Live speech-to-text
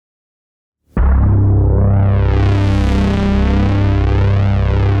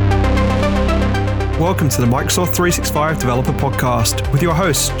welcome to the Microsoft 365 Developer Podcast with your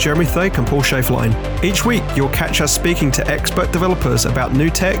hosts, Jeremy Thake and Paul Schaeflein. Each week, you'll catch us speaking to expert developers about new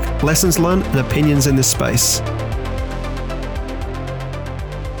tech, lessons learned, and opinions in this space.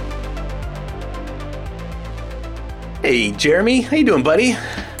 Hey, Jeremy. How you doing, buddy?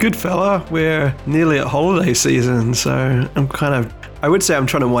 Good fella. We're nearly at holiday season, so I would say I'm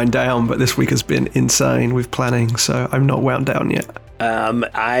trying to wind down, but this week has been insane with planning, so I'm not wound down yet.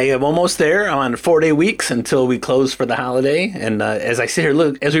 I am almost there. I'm on 4-day weeks until we close for the holiday. And as I sit here,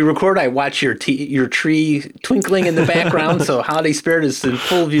 look, as we record, I watch your tree twinkling in the background. So holiday spirit is in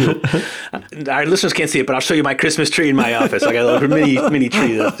full view. Our listeners can't see it, but I'll show you my Christmas tree in my office. I got a little mini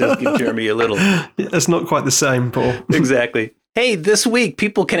tree that just gives Jeremy a little. Yeah, it's not quite the same, Paul. Exactly. Hey, this week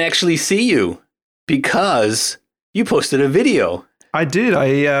people can actually see you because you posted a video. I did.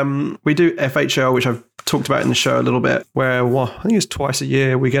 We do FHL, which I've talked about in the show a little bit, where I think it's twice a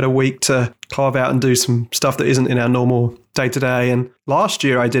year we get a week to carve out and do some stuff that isn't in our normal day-to-day. And last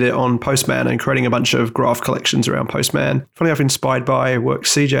year I did it on Postman and creating a bunch of graph collections around Postman. Funny enough, inspired by work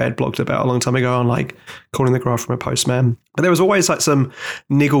CJ had blogged about a long time ago on like calling the graph from a Postman. But there was always like some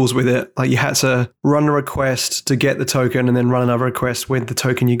niggles with it. Like you had to run a request to get the token and then run another request with the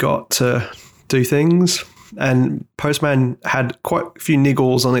token you got to do things. And Postman had quite a few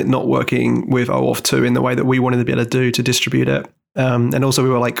niggles on it not working with OAuth 2 in the way that we wanted to be able to do to distribute it. And also we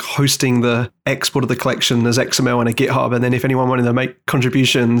were like hosting the export of the collection as XML in a GitHub. And then if anyone wanted to make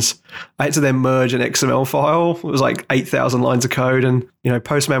contributions, I had to then merge an XML file. It was like 8,000 lines of code. And,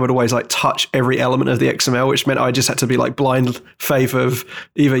 Postman would always like touch every element of the XML, which meant I just had to be like blind faith of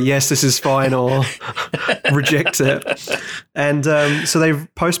either, yes, this is fine or reject it. And so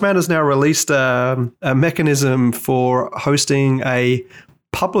Postman has now released a mechanism for hosting a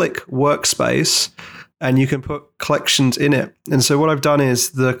public workspace, and you can put collections in it. And so what I've done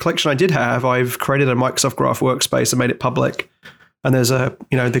is the collection I did have, I've created a Microsoft Graph workspace and made it public. And there's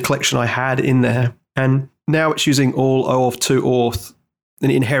the collection I had in there. And now it's using all OAuth 2 auth,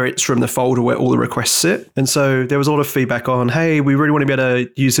 and it inherits from the folder where all the requests sit. And so there was a lot of feedback on, hey, we really want to be able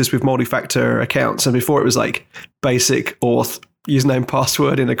to use this with multi-factor accounts. And before it was like basic auth username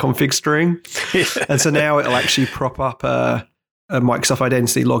password in a config string. And so now it'll actually prop up a Microsoft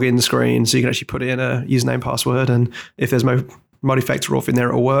Identity login screen, so you can actually put in a username, password, and if there's multi-factor auth in there,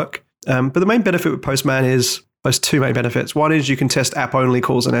 it'll work. But the main benefit with Postman is there's two main benefits. One is you can test app-only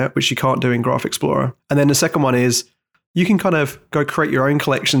calls in it, which you can't do in Graph Explorer. And then the second one is you can kind of go create your own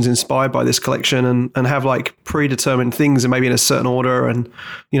collections inspired by this collection and have like predetermined things and maybe in a certain order and,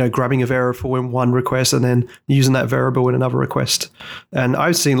 grabbing a variable in one request and then using that variable in another request. And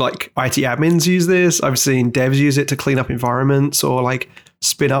I've seen like IT admins use this. I've seen devs use it to clean up environments or like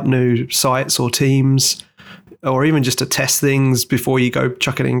spin up new sites or teams, or even just to test things before you go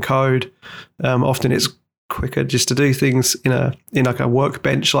chuck it in code. Often it's quicker just to do things in like a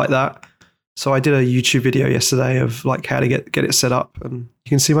workbench like that. So I did a YouTube video yesterday of like how to get it set up, and you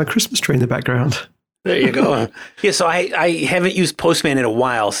can see my Christmas tree in the background. There you go. Yeah, so I haven't used Postman in a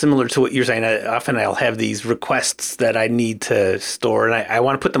while. Similar to what you're saying, often I'll have these requests that I need to store, and I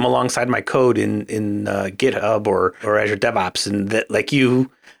want to put them alongside my code in GitHub or Azure DevOps, and that like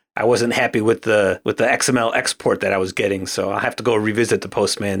I wasn't happy with the XML export that I was getting, so I'll have to go revisit the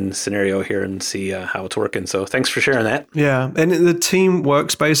Postman scenario here and see how it's working. So thanks for sharing that. Yeah, and the team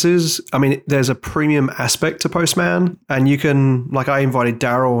workspaces, there's a premium aspect to Postman, and you can, like I invited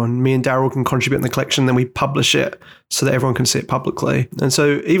Daryl, and me and Daryl can contribute in the collection, then we publish it so that everyone can see it publicly. And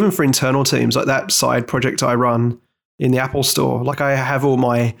so even for internal teams, like that side project I run in the Apple Store, like I have all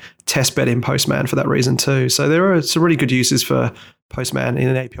my test bed in Postman for that reason too. So there are some really good uses for Postman in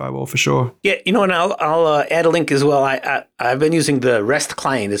an API world for sure. Yeah, and I'll add a link as well. I've been using the REST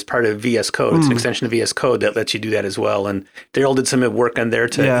client as part of VS Code. It's an extension of VS Code that lets you do that as well. And Daryl did some work on there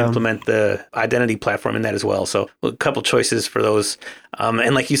to implement the identity platform in that as well. So a couple choices for those.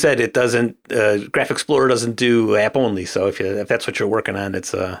 And like you said, it doesn't. Graph Explorer doesn't do app only. So if that's what you're working on,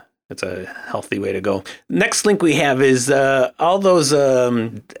 it's a healthy way to go. Next link we have is all those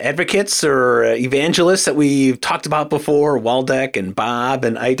advocates or evangelists that we've talked about before, Waldeck and Bob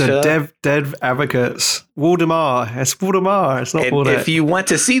and Aisha. The dev advocates. Waldemar. It's Waldemar. It's not Waldeck. If you want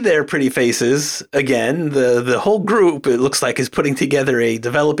to see their pretty faces, again, the whole group, it looks like, is putting together a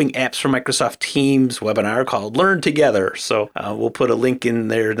Developing Apps for Microsoft Teams webinar called Learn Together. So we'll put a link in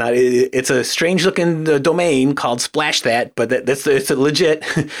there. It's a strange-looking domain called Splash That, but it's legit.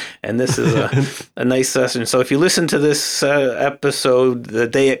 And this is a nice session. So if you listen to this episode the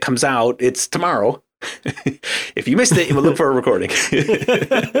day it comes out, it's tomorrow. If you missed it, you will look for a recording.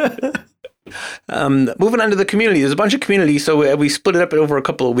 Moving on to the community, there's a bunch of community, so we split it up over a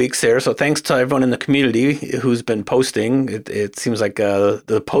couple of weeks there. So thanks to everyone in the community who's been posting. It seems like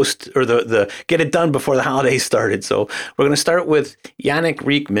the post or the get it done before the holidays started. So we're going to start with Yannick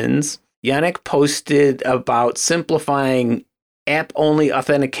Riekmans. Yannick posted about simplifying app-only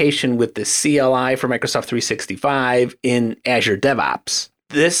authentication with the CLI for Microsoft 365 in Azure DevOps.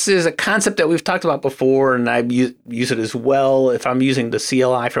 This is a concept that we've talked about before, and I use it as well. If I'm using the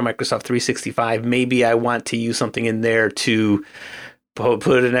CLI for Microsoft 365, maybe I want to use something in there to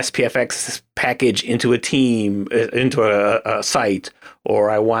put an SPFX package into a team, into a site, or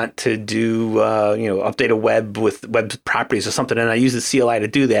I want to do, update a web with web properties or something, and I use the CLI to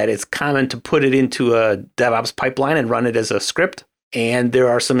do that. It's common to put it into a DevOps pipeline and run it as a script. And there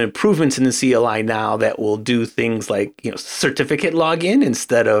are some improvements in the CLI now that will do things like, certificate login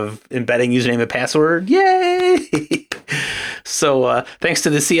instead of embedding username and password. Yay! So thanks to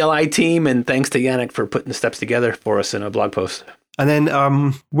the CLI team, and thanks to Yannick for putting the steps together for us in a blog post. And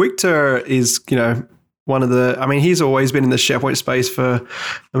then Victor is, one of the, he's always been in the SharePoint space for,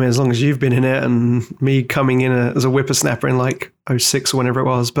 as long as you've been in it, and me coming in as a whippersnapper in like 06 or whenever it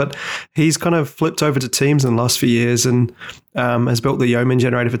was. But he's kind of flipped over to Teams in the last few years and has built the Yeoman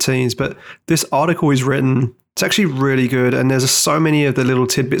generator for Teams. But this article he's written, it's actually really good. And there's so many of the little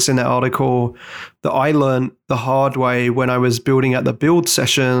tidbits in that article that I learned the hard way when I was building at the build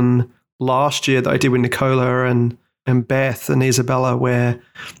session last year that I did with Nicola and Beth and Isabella, where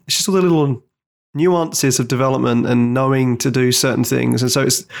it's just all the little nuances of development and knowing to do certain things. And so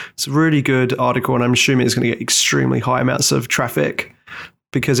it's a really good article, and I'm assuming it's going to get extremely high amounts of traffic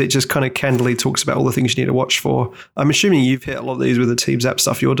because it just kind of candidly talks about all the things you need to watch for. I'm assuming you've hit a lot of these with the Teams app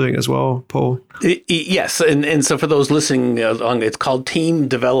stuff you're doing as well, Paul. Yes. And so for those listening, it's called Team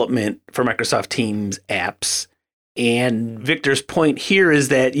Development for Microsoft Teams apps. And Victor's point here is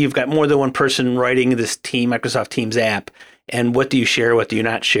that you've got more than one person writing this Microsoft Teams app. And what do you share? What do you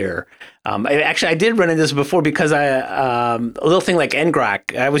not share? I did run into this before because a little thing like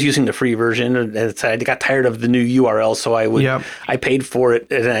ngrok, I was using the free version, and I got tired of the new URL, so I paid for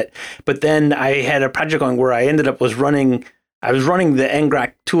it. But then I had a project going where I ended up running the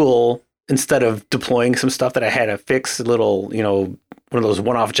ngrok tool instead of deploying some stuff that I had to fix, a little, one of those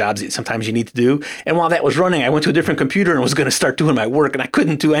one-off jobs that sometimes you need to do. And while that was running, I went to a different computer and was going to start doing my work, and I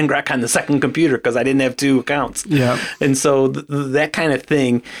couldn't do ngrok on the second computer because I didn't have two accounts. Yeah. And so that kind of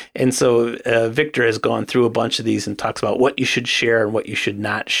thing. And so Victor has gone through a bunch of these and talks about what you should share and what you should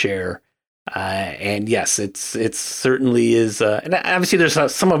not share. And yes, it certainly is. And obviously, there's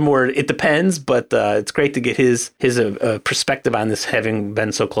some of them where it depends, but it's great to get his perspective on this, having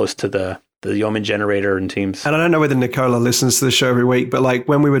been so close to the Yeoman generator and Teams. And I don't know whether Nicola listens to the show every week, but like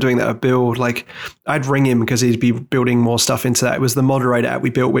when we were doing that build, like I'd ring him because he'd be building more stuff into that. It was the moderator app we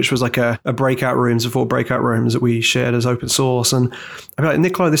built, which was like a breakout rooms before breakout rooms that we shared as open source. And I'm like,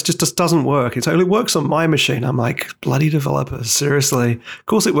 Nicola, this just doesn't work. It only works on my machine. I'm like, bloody developers, seriously. Of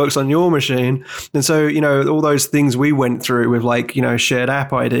course it works on your machine. And so, all those things we went through with like, shared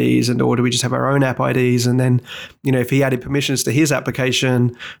app IDs, or do we just have our own app IDs? And then, if he added permissions to his application,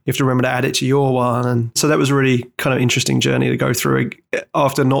 you have to remember to add it to your one. And so that was a really kind of interesting journey to go through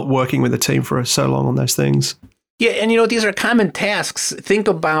after not working with the team for so long on those things. Yeah. And, these are common tasks. Think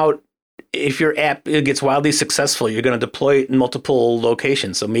about if your app gets wildly successful, you're going to deploy it in multiple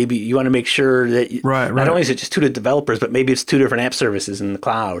locations. So maybe you want to make sure that not only is it just two developers, but maybe it's two different app services in the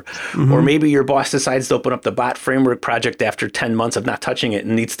cloud. Mm-hmm. Or maybe your boss decides to open up the bot framework project after 10 months of not touching it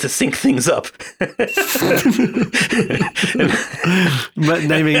and needs to sync things up.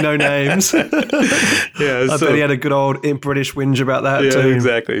 Naming no names. Yeah, I bet he had a good old British whinge about that too.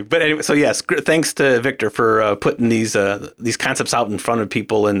 Exactly. But anyway, so yes, thanks to Victor for putting these concepts out in front of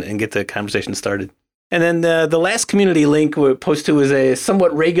people and get the conversation started. And then the last community link we'll post to is a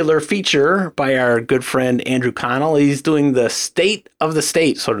somewhat regular feature by our good friend Andrew Connell. He's doing the state of the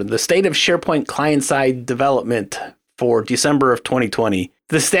state, sort of the state of SharePoint client-side development for December of 2020.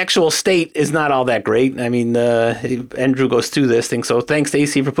 The actual state is not all that great. Andrew goes through this thing. So thanks to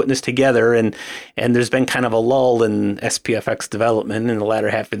AC for putting this together. And there's been kind of a lull in SPFX development in the latter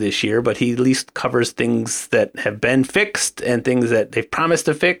half of this year, but he at least covers things that have been fixed and things that they've promised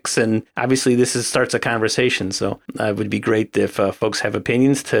to fix. And obviously this starts a conversation. So it would be great if folks have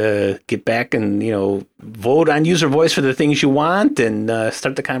opinions to get back and, vote on user voice for the things you want and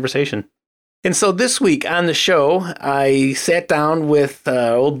start the conversation. And so this week on the show, I sat down with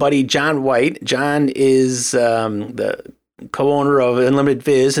old buddy John White. John is the co-owner of Unlimited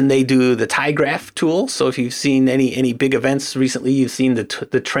Viz, and they do the Tygraph tool. So if you've seen any big events recently, you've seen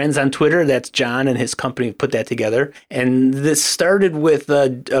the trends on Twitter. That's John and his company put that together. And this started with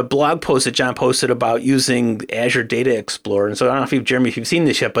a blog post that John posted about using Azure Data Explorer. And so I don't know if Jeremy, if you've seen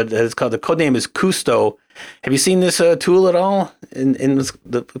this yet, but it's called, the code name is Kusto. Have you seen this tool at all in what's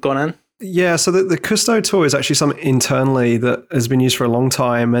going on? Yeah, so the Kusto tool is actually something internally that has been used for a long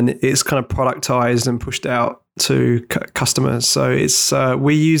time, and it's kind of productized and pushed out to customers. So it's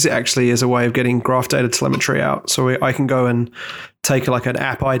we use it actually as a way of getting graph data telemetry out. So I can go and take like an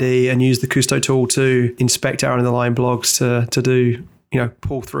app ID and use the Kusto tool to inspect our underlying blogs to do,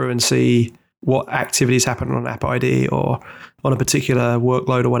 pull through and see what activities happen on an app ID or on a particular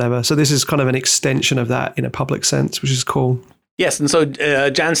workload or whatever. So this is kind of an extension of that in a public sense, which is cool. Yes, and so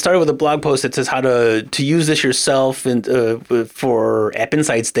John started with a blog post that says how to use this yourself and for App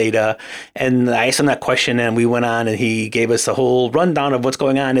Insights data. And I asked him that question, and we went on, and he gave us a whole rundown of what's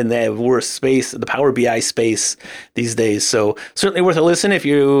going on in the Power BI space these days. So certainly worth a listen if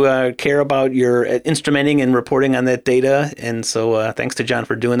you care about your instrumenting and reporting on that data. And so thanks to John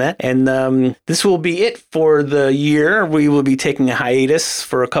for doing that. And this will be it for the year. We will be taking a hiatus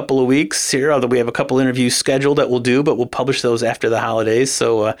for a couple of weeks here, although we have a couple interviews scheduled that we'll do, but we'll publish those after the holidays.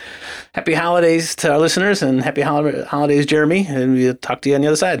 So happy holidays to our listeners, and happy holidays, Jeremy. And we'll talk to you on the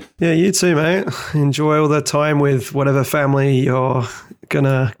other side. Yeah, you too, mate. Enjoy all the time with whatever family you're going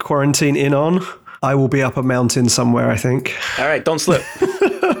to quarantine in on. I will be up a mountain somewhere, I think. All right, don't slip.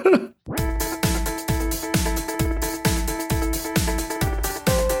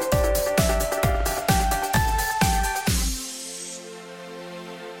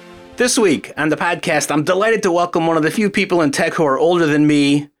 This week on the podcast, I'm delighted to welcome one of the few people in tech who are older than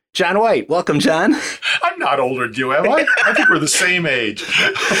me, John White. Welcome, John. I'm not older than you, am I? I think we're the same age.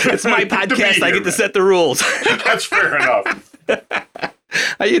 It's my podcast. I get to set the rules. That's fair enough.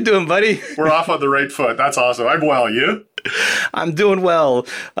 How you doing, buddy? We're off on the right foot. That's awesome. I'm well. You? I'm doing well.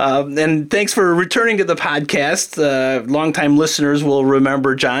 And thanks for returning to the podcast. Longtime listeners will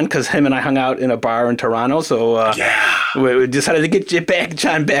remember John because him and I hung out in a bar in Toronto. So we decided to get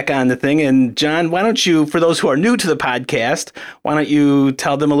John back on the thing. And John, why don't you, for those who are new to the podcast, why don't you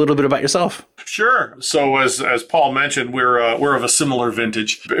tell them a little bit about yourself? Sure. So as Paul mentioned, we're of a similar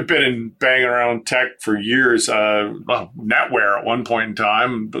vintage. Been banging around tech for years. NetWare at one point in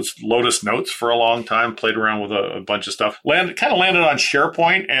time, was Lotus Notes for a long time. Played around with a bunch of stuff. Landed on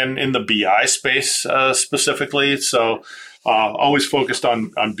SharePoint and in the BI space specifically. So always focused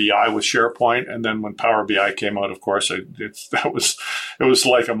on BI with SharePoint, and then when Power BI came out, of course, it was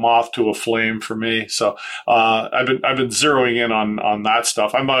like a moth to a flame for me. So I've been zeroing in on that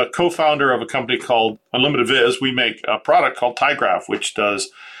stuff. I'm a co-founder of a company called Unlimited Viz. We make a product called Tygraph, which does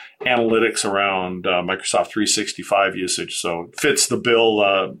analytics around Microsoft 365 usage. So it fits the bill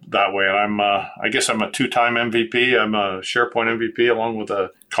that way. And I guess I'm a two-time MVP. I'm a SharePoint MVP along with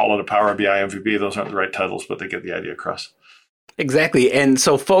call it a Power BI MVP. Those aren't the right titles, but they get the idea across. Exactly. And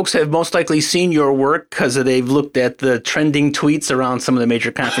so folks have most likely seen your work because they've looked at the trending tweets around some of the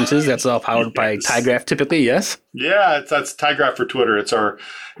major conferences. That's all powered by Tygraph typically, yes? Yeah, that's Tygraph for Twitter.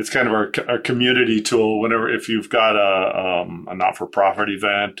 It's kind of our community tool. If you've got a not-for-profit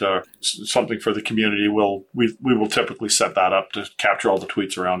event or something for the community, we will typically set that up to capture all the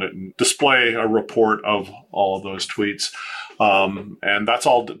tweets around it and display a report of all of those tweets. And that's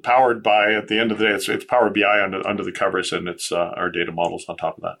all powered by, at the end of the day, it's Power BI under the covers, and it's our data models on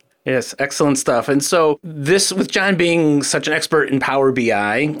top of that. Yes, excellent stuff. And so this, with John being such an expert in Power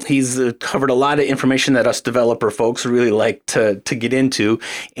BI, he's covered a lot of information that us developer folks really like to get into.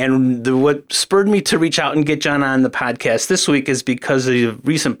 And what spurred me to reach out and get John on the podcast this week is because of a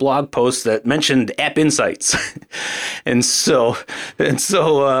recent blog post that mentioned App Insights. And so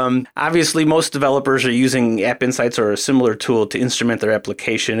obviously most developers are using App Insights or a similar tool to instrument their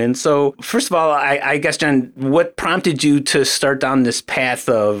application. And so first of all, I guess, John, what prompted you to start down this path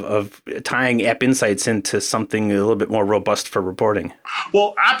of tying App Insights into something a little bit more robust for reporting?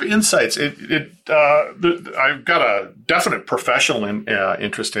 Well, App Insights, I've got a definite professional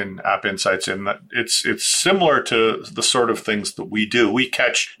interest in App Insights in that it's similar to the sort of things that we do. We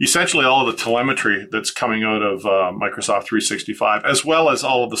catch essentially all of the telemetry that's coming out of Microsoft 365, as well as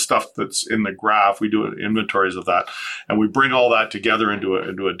all of the stuff that's in the graph. We do inventories of that, and we bring all that together into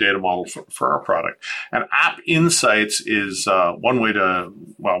a data model for our product. And App Insights is one way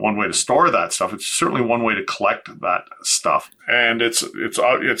to store that stuff. It's certainly one way to collect that stuff, and it's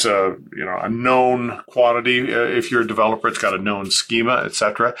a known quantity. If you're a developer, it's got a known schema,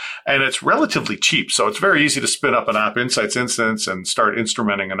 etc., and it's relatively cheap. So it's very easy to spin up an App Insights instance and start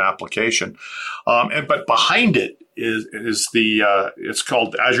instrumenting an application. But behind it is the it's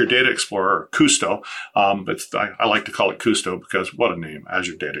called Azure Data Explorer, Kusto. I like to call it Kusto because what a name,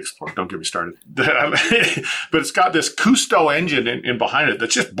 Azure Data Explorer. Don't get me started. But it's got this Kusto engine in behind it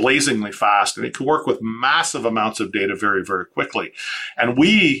that's just blazingly fast, and it can work with massive amounts of data very, very quickly. And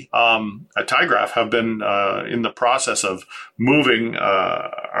we at tyGraph have been in the process of moving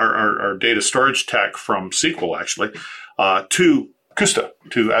our data storage tech from SQL actually to Kusto,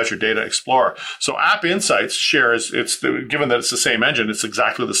 to Azure Data Explorer. So App Insights shares, given that it's the same engine, it's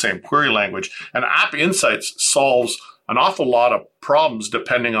exactly the same query language. And App Insights solves an awful lot of problems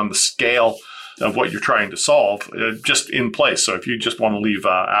depending on the scale of what you're trying to solve, just in place. So if you just want to leave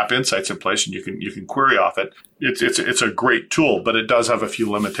App Insights in place and you can query off it, it's a great tool, but it does have a few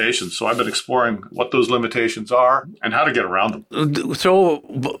limitations. So I've been exploring what those limitations are and how to get around them. Throw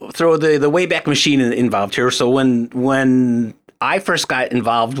the Wayback Machine involved here. So when I first got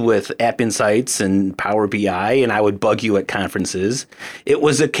involved with App Insights and Power BI, and I would bug you at conferences. It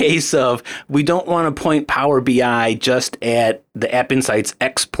was a case of we don't want to point Power BI just at the App Insights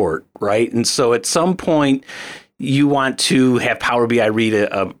export, right? And so at some point, you want to have Power BI read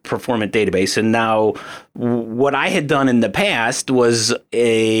a performant database. And now what I had done in the past was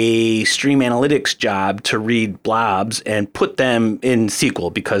a stream analytics job to read blobs and put them in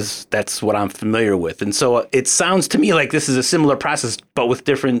SQL because that's what I'm familiar with. And so it sounds to me like this is a similar process, but with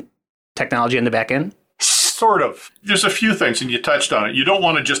different technology in the back end. Sort of. There's a few things, and you touched on it. You don't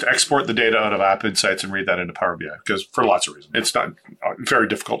want to just export the data out of App Insights and read that into Power BI because for lots of reasons. It's not very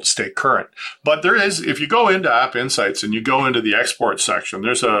difficult to stay current. But there is, if you go into App Insights and you go into the export section,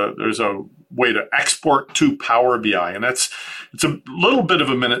 there's a way to export to Power BI. And it's a little bit of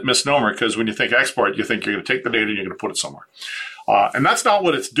a misnomer because when you think export, you think you're going to take the data and you're going to put it somewhere. And that's not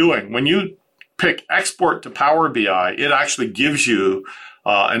what it's doing. When you pick export to Power BI, it actually gives you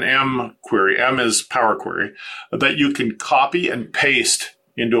an M query. M is Power Query that you can copy and paste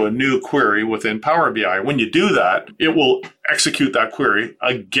into a new query within Power BI. When you do that, it will execute that query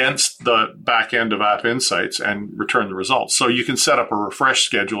against the back end of App Insights and return the results. So you can set up a refresh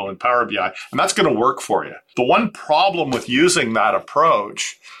schedule in Power BI, and that's going to work for you. The one problem with using that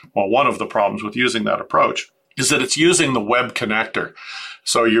approach, well, one of the problems with using that approach is that it's using the web connector.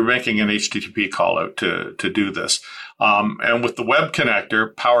 So you're making an HTTP call out to do this. And with the web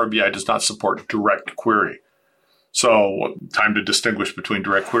connector, Power BI does not support direct query. So time to distinguish between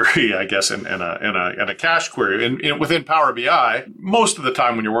direct query, I guess, and a cache query. Within Power BI, most of the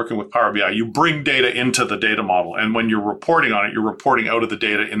time when you're working with Power BI, you bring data into the data model. And when you're reporting on it, you're reporting out of the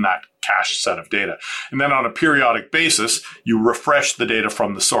data in that cache set of data. And then on a periodic basis, you refresh the data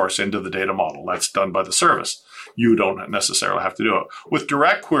from the source into the data model. That's done by the service. You don't necessarily have to do it. With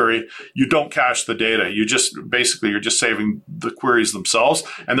direct query, you don't cache the data. You're just saving the queries themselves,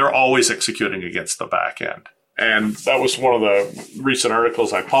 and they're always executing against the back end. And that was one of the recent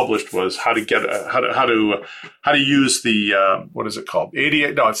articles I published was how to get how to use the what is it called?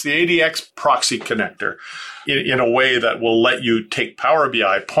 It's the ADX proxy connector in a way that will let you take Power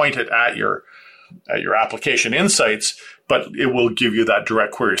BI, point it at your application insights, but it will give you that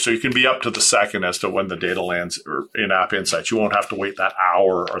direct query. So you can be up to the second as to when the data lands in App Insights. You won't have to wait that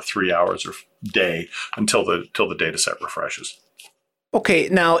hour or 3 hours or day until the data set refreshes. Okay,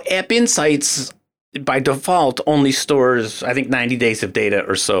 now App Insights by default only stores, I think, 90 days of data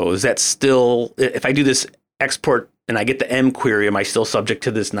or so. Is that still, if I do this export and I get the M query, am I still subject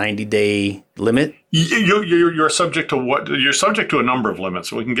to this 90-day limit? You're subject to what? You're subject to a number of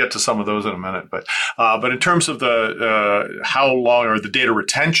limits. We can get to some of those in a minute. But in terms of the how long or the data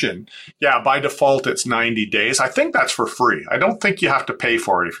retention, yeah, by default it's 90 days. I think that's for free. I don't think you have to pay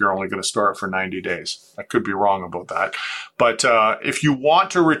for it if you're only going to store it for 90 days. I could be wrong about that. But if you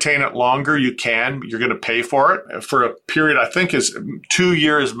want to retain it longer, you can. You're going to pay for it for a period I think is 2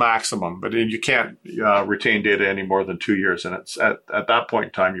 years maximum. But you can't retain data any more than 2 years. And it's at that point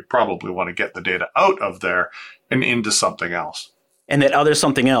in time, you probably want to get the data out of there and into something else. And that other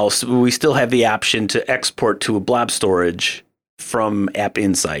something else, we still have the option to export to a blob storage from App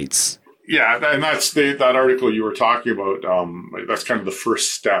Insights. Yeah, and that's that article you were talking about. That's kind of the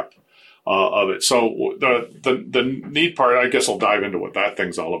first step of it. So the neat part, I guess I'll dive into what that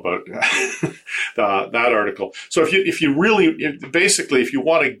thing's all about. That article. So if you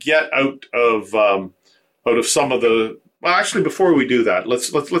want to get out of some of the, well, actually, before we do that,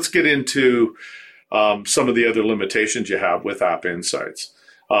 let's get into some of the other limitations you have with App Insights.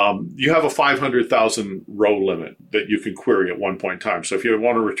 You have a 500,000 row limit that you can query at one point in time. So if you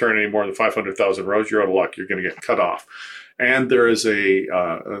want to return any more than 500,000 rows, you're out of luck. You're going to get cut off. And there is a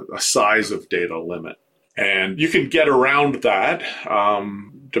size of data limit. And you can get around that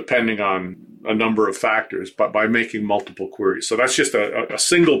depending on a number of factors, but by making multiple queries. So that's just a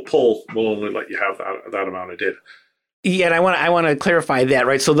single pull will only let you have that amount of data. Yeah, and I want to clarify that,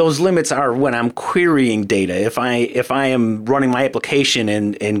 right? So those limits are when I'm querying data. If I am running my application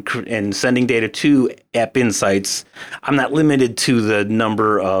and sending data to App Insights, I'm not limited to the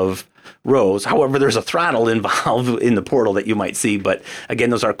number of rows. However, there's a throttle involved in the portal that you might see, but again,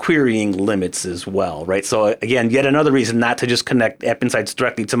 those are querying limits as well, right? So again, yet another reason not to just connect App Insights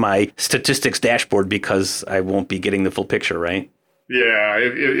directly to my statistics dashboard, because I won't be getting the full picture, right? Yeah,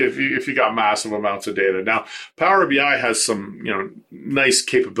 if you got massive amounts of data. Now, Power BI has some nice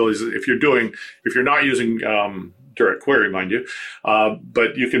capabilities. If you're not using direct query, mind you,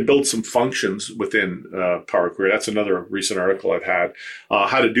 but you can build some functions within Power Query. That's another recent article I've had,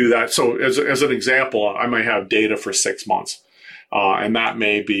 how to do that. So as an example, I might have data for 6 months, and that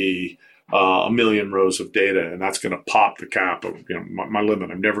may be 1 million rows of data, and that's going to pop the cap of my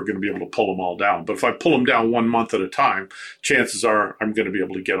limit. I'm never going to be able to pull them all down. But if I pull them down 1 month at a time, chances are I'm going to be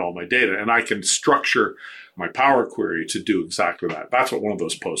able to get all my data, and I can structure my Power Query to do exactly that. That's what one of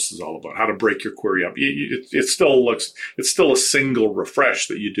those posts is all about, how to break your query up. It's still a single refresh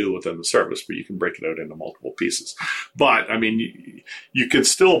that you do within the service, but you can break it out into multiple pieces. But I mean, you can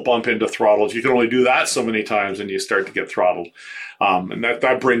still bump into throttles. You can only do that so many times and you start to get throttled. And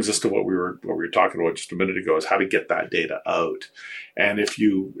that brings us to what we were talking about just a minute ago, is how to get that data out. And if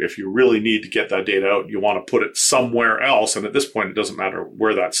you really need to get that data out, you want to put it somewhere else. And at this point, it doesn't matter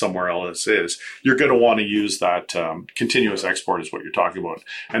where that somewhere else is. You're going to want to use that continuous export is what you're talking about.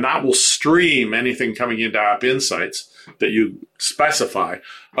 And that will stream anything coming into App Insights that you specify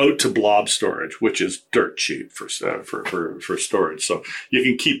out to blob storage, which is dirt cheap for storage. So you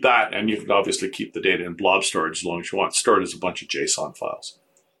can keep that, and you can obviously keep the data in blob storage as long as you want. Stored as a bunch of JSON files.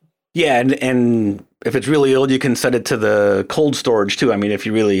 Yeah, and if it's really old, you can set it to the cold storage too. I mean, if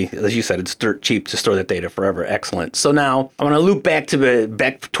you really, as you said, it's dirt cheap to store that data forever. Excellent. So now I want to loop back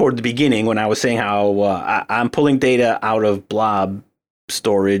toward the beginning when I was saying how I'm pulling data out of blob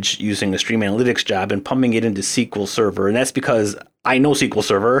storage using a Stream Analytics job and pumping it into SQL Server, and that's because I know SQL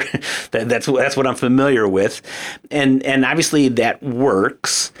Server. that's what I'm familiar with, and obviously that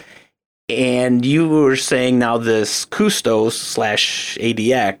works. And you were saying now this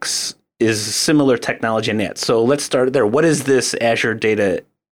Custos/ADX is similar technology in that. So let's start there. What is this Azure Data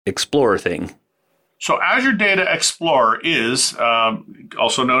Explorer thing? So Azure Data Explorer is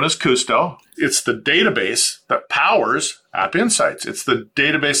also known as Custo. It's the database that powers App Insights. It's the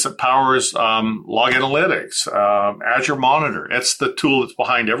database that powers Log Analytics, Azure Monitor. It's the tool that's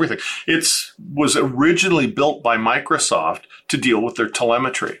behind everything. It was originally built by Microsoft to deal with their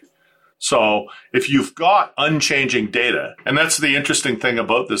telemetry. So if you've got unchanging data, and that's the interesting thing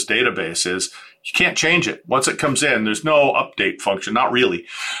about this database is you can't change it. Once it comes in, there's no update function, not really.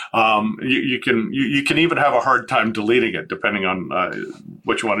 You can even have a hard time deleting it depending on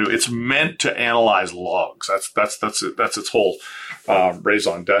what you want to do. It's meant to analyze logs. That's its whole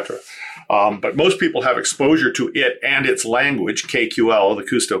raison d'etre. But most people have exposure to it and its language, KQL, the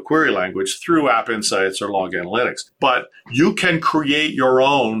Custo query language, through App Insights or Log Analytics. But you can create your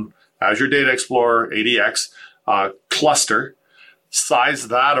own Azure Data Explorer, ADX, cluster, size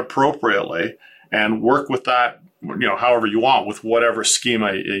that appropriately, and work with that, however you want, with whatever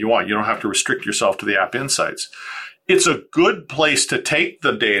schema you want. You don't have to restrict yourself to the App Insights. It's a good place to take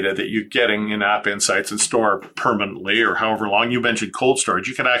the data that you're getting in App Insights and store permanently or however long. You mentioned cold storage.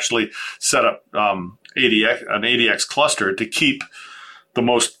 You can actually set up an ADX cluster to keep the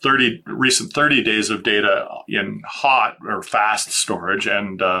most recent 30 days of data in hot or fast storage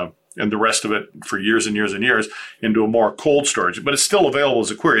and the rest of it for years and years and years into a more cold storage. But it's still available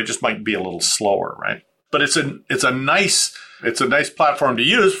as a query. It just might be a little slower, right? But it's a nice platform to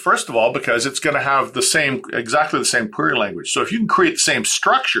use, first of all, because it's going to have exactly the same query language. So if you can create the same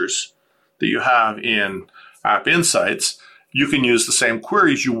structures that you have in App Insights, you can use the same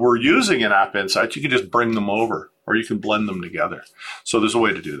queries you were using in App Insights. You can just bring them over, or you can blend them together. So there's a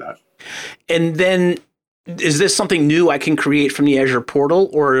way to do that. And then, is this something new I can create from the Azure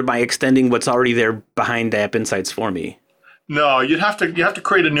portal, or am I extending what's already there behind App Insights for me? No, you have to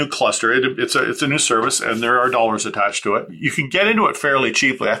create a new cluster. It's a new service, and there are dollars attached to it. You can get into it fairly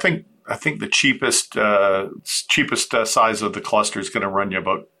cheaply. I think the cheapest size of the cluster is going to run you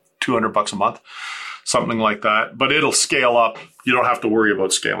about $200 a month, something like that. But it'll scale up. You don't have to worry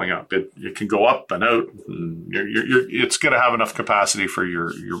about scaling up. It can go up and out. It's going to have enough capacity for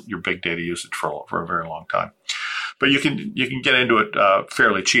your big data usage for a very long time. But you can get into it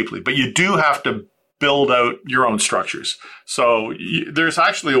fairly cheaply. But you do have to build out your own structures. So there's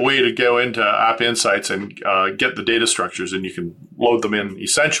actually a way to go into App Insights and get the data structures, and you can load them in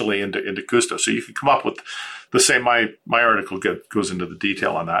essentially into Kusto. So you can come up with the same. My article goes into the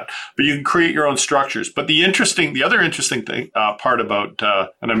detail on that, but you can create your own structures. But the other interesting thing part about,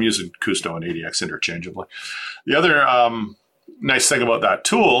 and I'm using Kusto and ADX interchangeably. The other nice thing about that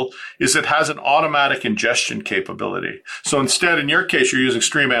tool is it has an automatic ingestion capability. So instead, in your case, you're using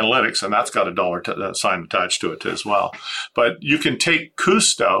Stream Analytics, and that's got a dollar sign attached to it as well. But you can take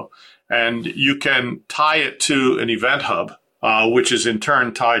Kusto and you can tie it to an event hub, which is in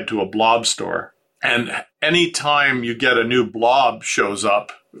turn tied to a blob store. And anytime you get a new blob shows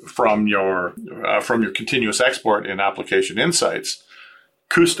up from your continuous export in Application Insights,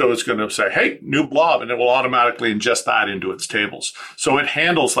 Kusto is going to say, hey, new blob, and it will automatically ingest that into its tables. So it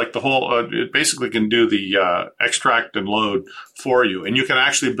handles like the whole, it basically can do the extract and load for you. And you can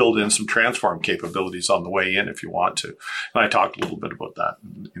actually build in some transform capabilities on the way in if you want to. And I talked a little bit about that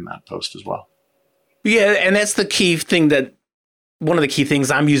in that post as well. Yeah, and that's the key thing one of the key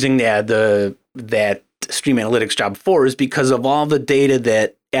things I'm using that Stream Analytics job for is because of all the data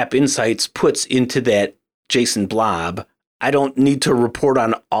that App Insights puts into that JSON blob. I don't need to report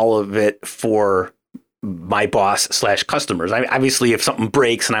on all of it for my boss/customers. Obviously, if something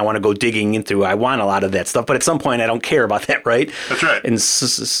breaks and I want to go digging into, I want a lot of that stuff. But at some point, I don't care about that, right? That's right. And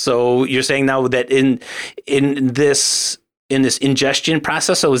so you're saying now that in this ingestion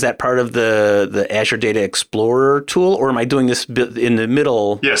process, so is that part of the Azure Data Explorer tool, or am I doing this in the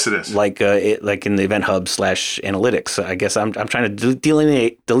middle? Yes, it is. Like in the Event Hub /analytics. I guess I'm trying to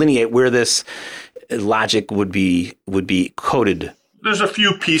delineate where this logic would be coded. There's a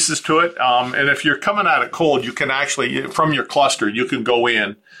few pieces to it. And if you're coming at it cold, you can actually, from your cluster, you can go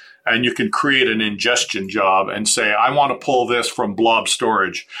in and you can create an ingestion job and say, I want to pull this from blob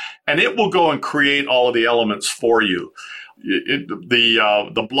storage. And it will go and create all of the elements for you.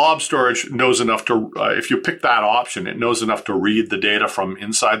 The blob storage knows enough to, if you pick that option, it knows enough to read the data from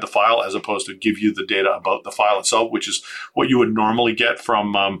inside the file as opposed to give you the data about the file itself, which is what you would normally get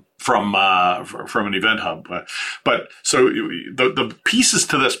from an event hub. But so the pieces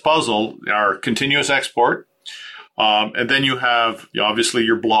to this puzzle are continuous export. And then you have obviously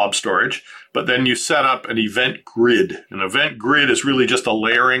your blob storage, but then you set up an event grid. An event grid is really just a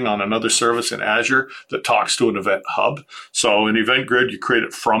layering on another service in Azure that talks to an event hub. So an event grid, you create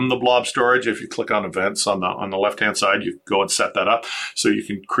it from the blob storage. If you click on events on the left-hand side, you go and set that up. So you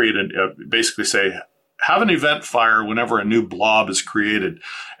can create basically say, have an event fire whenever a new blob is created.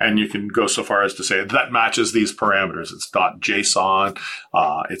 And you can go so far as to say that matches these parameters. It's .json.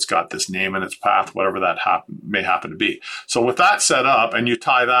 It's got this name in its path, whatever that may happen to be. So with that set up, and you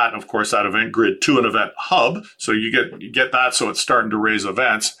tie that, of course, that event grid to an event hub. So you get that. So it's starting to raise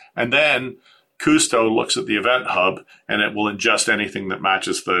events. And then Kusto looks at the event hub and it will ingest anything that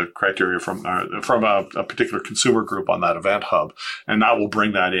matches the criteria from a particular consumer group on that event hub. And that will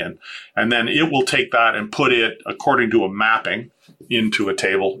bring that in. And then it will take that and put it according to a mapping into a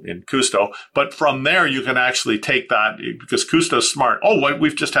table in Kusto. But from there, you can actually take that because Kusto's smart. Oh,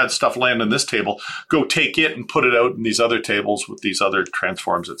 we've just had stuff land in this table. Go take it and put it out in these other tables with these other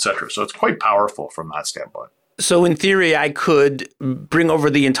transforms, et cetera. So it's quite powerful from that standpoint. So in theory, I could bring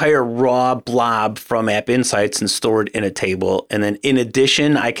over the entire raw blob from App Insights and store it in a table. And then in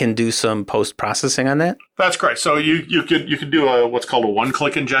addition, I can do some post-processing on that? That's correct. So you could do what's called a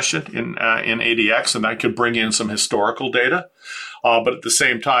one-click ingestion in ADX, and that could bring in some historical data. But at the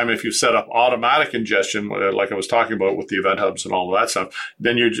same time, if you set up automatic ingestion, like I was talking about with the event hubs and all of that stuff,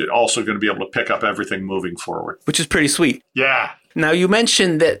 then you're also going to be able to pick up everything moving forward. Which is pretty sweet. Yeah. Now, you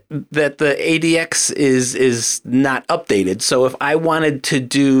mentioned that the ADX is not updated. So if I wanted to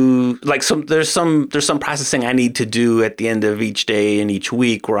do there's some processing I need to do at the end of each day and each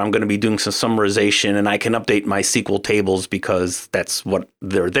week where I'm going to be doing some summarization, and I can update my SQL tables because that's what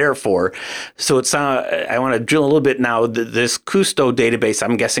they're there for. So I want to drill a little bit now. This Kusto database,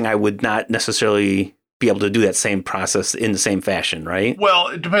 I'm guessing I would not necessarily be able to do that same process in the same fashion, right? Well,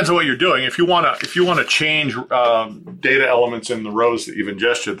 it depends on what you're doing. If you want to change data elements in the rows that you've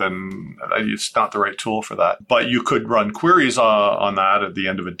ingested, then it's not the right tool for that. But you could run queries on that at the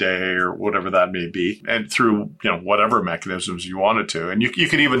end of a day or whatever that may be, and through whatever mechanisms you wanted to. And you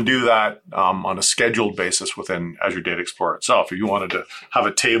could even do that on a scheduled basis within Azure Data Explorer itself. If you wanted to have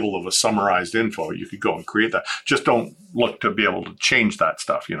a table of a summarized info, you could go and create that. Just don't look to be able to change that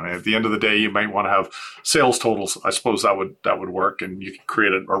stuff. At the end of the day, you might want to have sales totals. I suppose that would work, and you could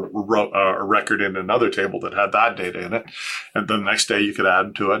create a record in another table that had that data in it, and then the next day you could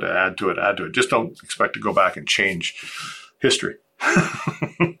add to it. Just don't expect to go back and change history.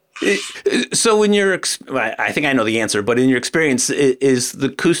 So I think I know the answer, but in your experience, is the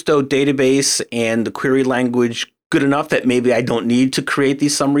Kusto database and the query language good enough that maybe I don't need to create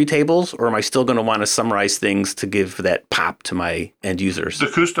these summary tables, or am I still going to want to summarize things to give that pop to my end users? The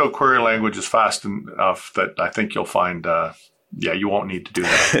Kusto query language is fast enough that I think you'll find, you won't need to do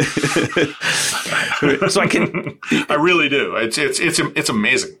that. So I can. I really do. It's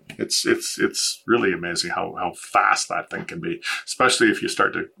amazing. It's really amazing how fast that thing can be, especially if you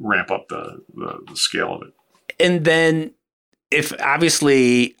start to ramp up the scale of it. And then, if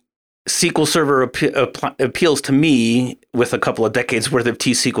obviously SQL Server appeals to me with a couple of decades worth of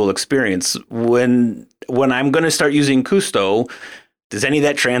T-SQL experience, when I'm going to start using Kusto, does any of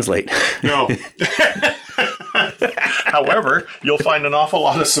that translate? No. However, you'll find an awful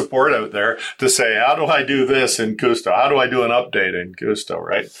lot of support out there to say, how do I do this in Kusto? How do I do an update in Kusto,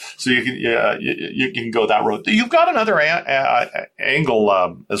 right? So you can go that road. You've got another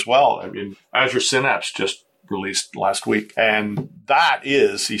angle as well. I mean, Azure Synapse just released last week, and that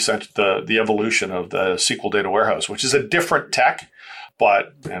is essentially the evolution of the SQL Data Warehouse, which is a different tech.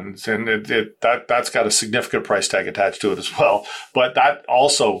 But that's got a significant price tag attached to it as well. But that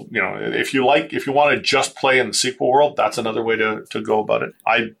also, if you want to just play in the SQL world, that's another way to go about it.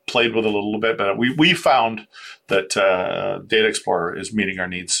 I played with it a little bit, but we found that Data Explorer is meeting our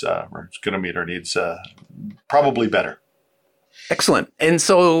needs, or it's going to meet our needs probably better. Excellent. And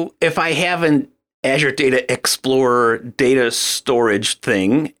so if I haven't Azure Data Explorer data storage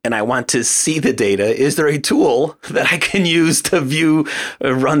thing, and I want to see the data, is there a tool that I can use to view,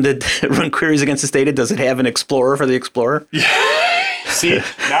 run queries against this data? Does it have an Explorer for the Explorer? Yeah. See,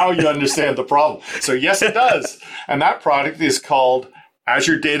 now you understand the problem. So yes, it does. And that product is called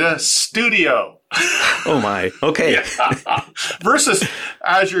Azure Data Studio. Oh my. Okay. Yeah. Versus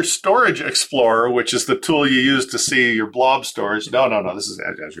Azure Storage Explorer, which is the tool you use to see your blob storage. No. This is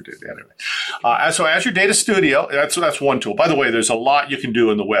Azure Data. Anyway. So Azure Data Studio, that's one tool. By the way, there's a lot you can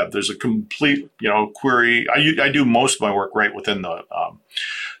do in the web. There's a complete, query. I do most of my work right within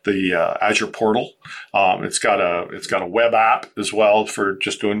the Azure portal. It's got a web app as well for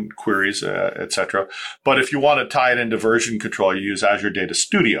just doing queries, etc. But if you want to tie it into version control, you use Azure Data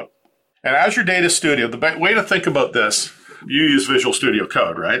Studio. And Azure Data Studio, the way to think about this, you use Visual Studio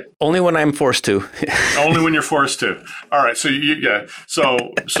Code, right? Only when I'm forced to. Only when you're forced to. All right. So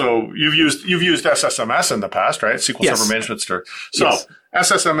So you've used SSMS in the past, right? SQL Yes. Server Management Store. So Yes.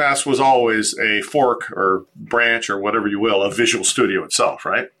 SSMS was always a fork or branch or whatever you will of Visual Studio itself,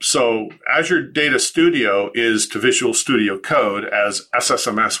 right? So Azure Data Studio is to Visual Studio Code as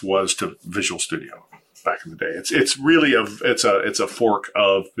SSMS was to Visual Studio back in the day. It's really it's a fork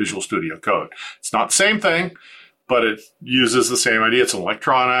of Visual Studio Code. It's not the same thing, but it uses the same idea. It's an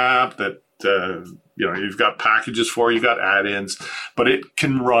Electron app that you've got packages for, you've got add-ins, but it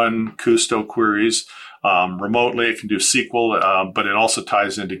can run Kusto queries remotely. It can do SQL, but it also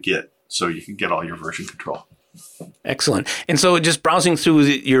ties into Git, so you can get all your version control. Excellent. And so just browsing through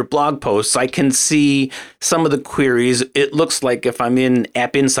your blog posts, I can see some of the queries. It looks like if I'm in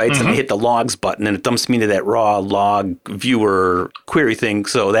App Insights and I hit the logs button and it dumps me into that raw log viewer query thing.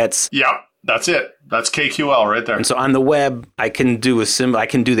 So that's... Yep, that's it. That's KQL right there. And so on the web, I can do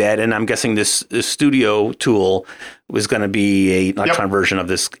that. And I'm guessing this Studio tool was going to be a electron version of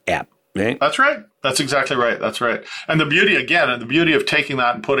this app. Right? That's right. That's exactly right. That's right. And the beauty of taking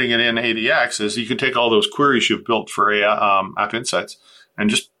that and putting it in ADX is you can take all those queries you've built for App Insights and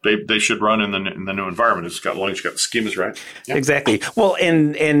just they should run in the new environment. As long as you got the schemas right. Yeah. Exactly. Well,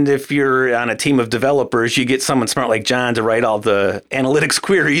 and if you're on a team of developers, you get someone smart like John to write all the analytics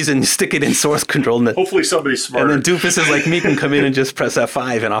queries and stick it in source control. And hopefully somebody's smart. And then doofuses like me can come in and just press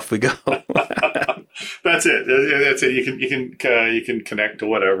F5 and off we go. That's it. That's it. You can connect to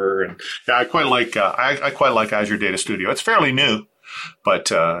whatever. And yeah, I quite like Azure Data Studio. It's fairly new,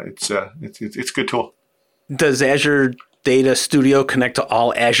 but it's a good tool. Does Azure Data Studio connect to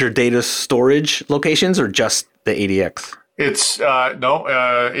all Azure Data Storage locations or just the ADX? It's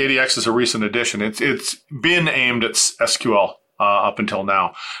ADX is a recent addition. It's been aimed at SQL up until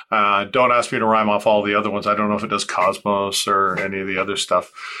now. Don't ask me to rhyme off all the other ones. I don't know if it does Cosmos or any of the other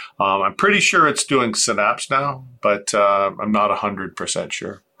stuff. I'm pretty sure it's doing Synapse now, but I'm not 100%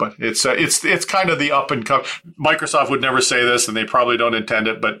 sure. But it's kind of the up and come. Microsoft would never say this, and they probably don't intend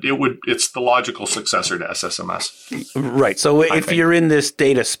it, but it's the logical successor to SSMS. Right. So if you're in this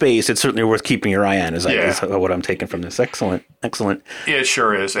data space, it's certainly worth keeping your eye on. Is what I'm taking from this. Excellent. It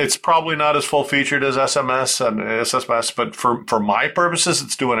sure is. It's probably not as full featured as SSMS, but for my purposes,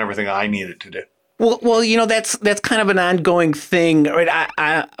 it's doing everything I need it to do. Well, that's kind of an ongoing thing,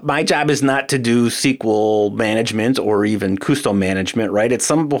 right? My job is not to do SQL management or even Kusto management, right? At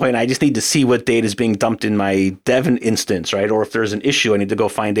some point, I just need to see what data is being dumped in my dev instance, right? Or if there's an issue, I need to go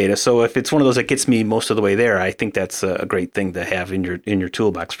find data. So if it's one of those that gets me most of the way there, I think that's a great thing to have in your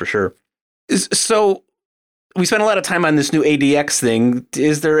toolbox for sure. So we spent a lot of time on this new ADX thing.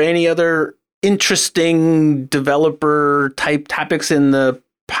 Is there any other interesting developer type topics in the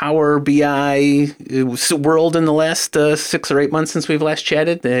Power BI world in the last 6 or 8 months since we've last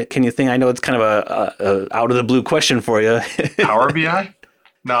chatted? Can you think? I know it's kind of a out of the blue question for you. Power BI?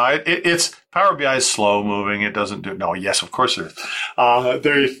 No, it's Power BI is slow moving. It doesn't do. No, yes, of course there's.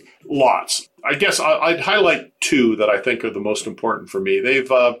 There's lots. I guess I'd highlight two that I think are the most important for me. It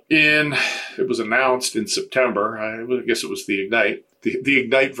was announced in September. I guess it was the Ignite, the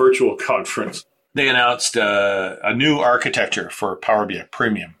Ignite virtual conference. They announced a new architecture for Power BI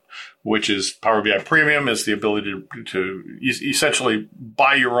Premium, which is Power BI Premium is the ability to essentially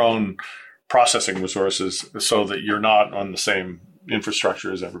buy your own processing resources so that you're not on the same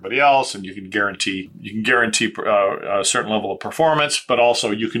infrastructure as everybody else, and you can guarantee a certain level of performance, but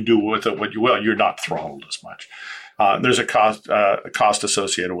also you can do with it what you will. You're not throttled as much. There's a cost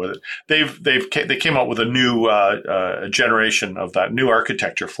associated with it. They came up with a new generation of that new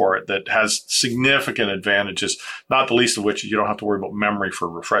architecture for it that has significant advantages, not the least of which you don't have to worry about memory for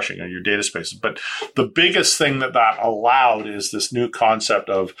refreshing on your data spaces. But the biggest thing that allowed is this new concept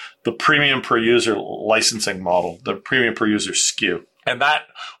of the premium per user licensing model, the premium per user SKU. And that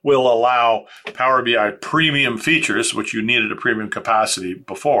will allow Power BI premium features, which you needed a premium capacity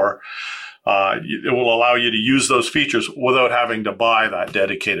before. It will allow you to use those features without having to buy that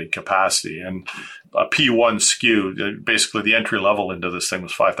dedicated capacity. And a P1 SKU, basically the entry level into this thing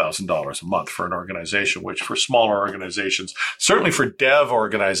was $5,000 a month for an organization, which for smaller organizations, certainly for dev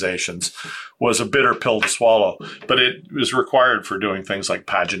organizations, was a bitter pill to swallow. But it was required for doing things like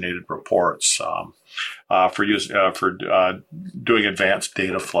paginated reports, for doing advanced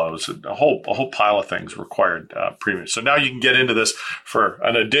data flows, a whole pile of things required premium. So now you can get into this for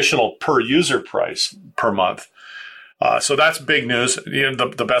an additional per user price per month. So that's big news.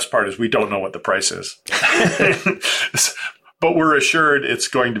 The best part is we don't know what the price is, but we're assured it's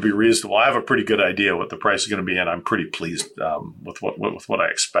going to be reasonable. I have a pretty good idea what the price is going to be, and I'm pretty pleased with what I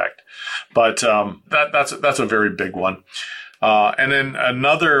expect. But that's a very big one. And then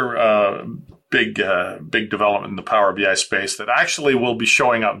another big development in the Power BI space that actually will be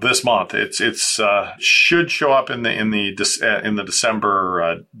showing up this month. It's should show up in the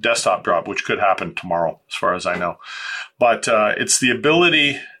December desktop drop, which could happen tomorrow, as far as I know. But it's the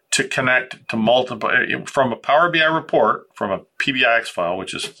ability to connect to multiple from a Power BI report, from a PBIX file,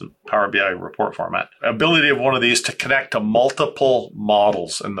 which is the Power BI report format. Ability of one of these to connect to multiple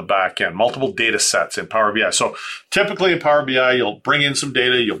models in the back end, multiple data sets in Power BI. So typically in Power BI, you'll bring in some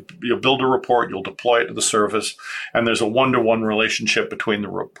data, you'll build a report, you'll deploy it to the service, and there's a one-to-one relationship between the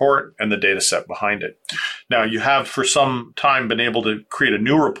report and the data set behind it. Now, you have for some time been able to create a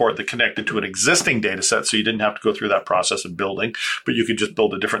new report that connected to an existing data set, so you didn't have to go through that process of building, but you could just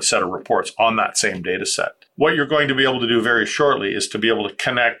build a different set of reports on that same data set. What you're going to be able to do very shortly is to be able to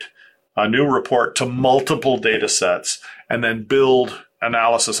connect a new report to multiple data sets and then build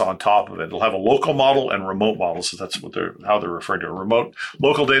analysis on top of it. It'll have a local model and remote model. So that's how they're referring to it.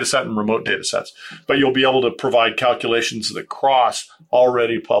 Local data set and remote data sets. But you'll be able to provide calculations that cross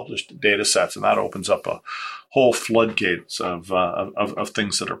already published data sets. And that opens up a whole floodgates of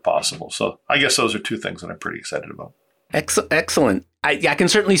things that are possible. So I guess those are two things that I'm pretty excited about. Excellent. I can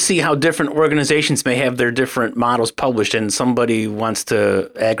certainly see how different organizations may have their different models published, and somebody wants to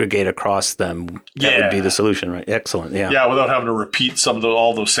aggregate across them. That would be the solution, right? Excellent. Yeah. Yeah, without having to repeat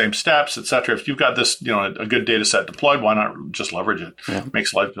all those same steps, et cetera. If you've got this, a good data set deployed, why not just leverage it? Yeah. It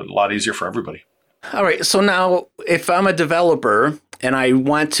makes life a lot easier for everybody. All right. So now, if I'm a developer and I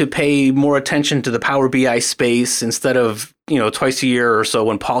want to pay more attention to the Power BI space instead of, twice a year or so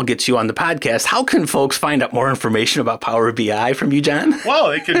when Paul gets you on the podcast, how can folks find out more information about Power BI from you, John? Well,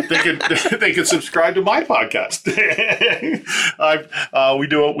 they could subscribe to my podcast. We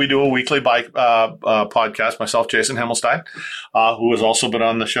do a weekly podcast. Myself, Jason Himmelstein, who has also been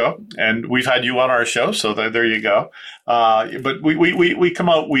on the show, and we've had you on our show. So there you go. But we come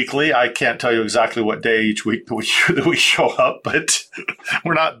out weekly. I can't tell you exactly what day each week that we show up, but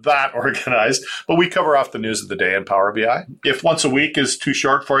we're not that organized. But we cover off the news of the day in Power BI. If once a week is too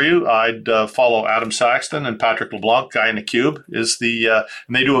short for you, I'd follow Adam Saxton and Patrick LeBlanc. Guy in the Cube is and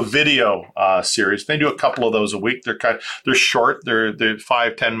they do a video series. They do a couple of those a week. They're short. They're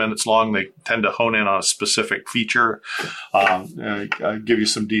 5-10 minutes long. They tend to hone in on a specific feature. Give you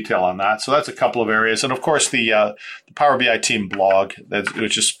some detail on that. So that's a couple of areas, and of course the Power BI team blog.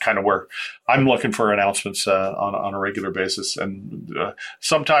 It's just kind of where I'm looking for announcements on a regular basis. And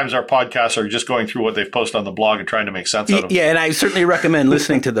sometimes our podcasts are just going through what they've posted on the blog and trying to make sense out of it. Yeah, and I certainly recommend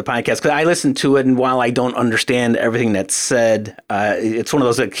listening to the podcast because I listen to it, and while I don't understand everything that's said, it's one of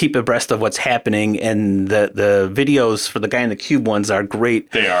those that keep abreast of what's happening. And the videos for the Guy in the Cube ones are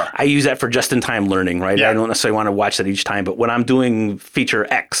great. They are. I use that for just-in-time learning, right? Yeah. I don't necessarily want to watch that each time, but when I'm doing feature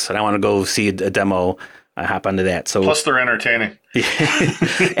X and I want to go see a demo, I hop onto that. So plus they're entertaining.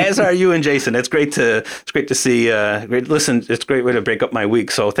 As are you and Jason. It's great to see. Listen, it's a great way to break up my week.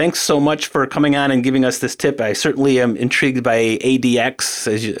 So thanks so much for coming on and giving us this tip. I certainly am intrigued by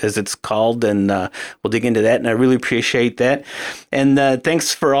ADX as it's called, and we'll dig into that. And I really appreciate that. And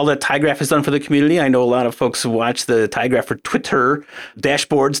thanks for all that tyGraph has done for the community. I know a lot of folks watch the tyGraph for Twitter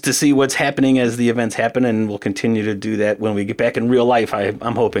dashboards to see what's happening as the events happen, and we'll continue to do that when we get back in real life.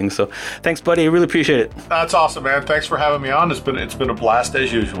 I'm hoping. So thanks, buddy. I really appreciate it. That's awesome, man. Thanks for having me on. It's been a blast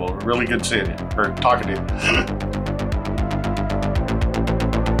as usual. Really good seeing you or talking to you.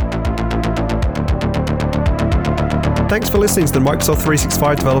 Thanks for listening to the Microsoft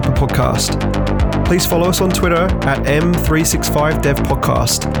 365 Developer Podcast. Please follow us on Twitter at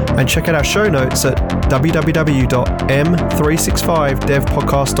M365DevPodcast and check out our show notes at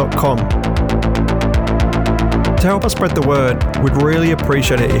www.m365devpodcast.com. To help us spread the word, we'd really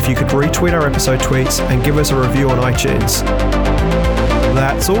appreciate it if you could retweet our episode tweets and give us a review on iTunes.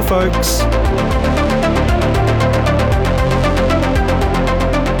 That's all, folks.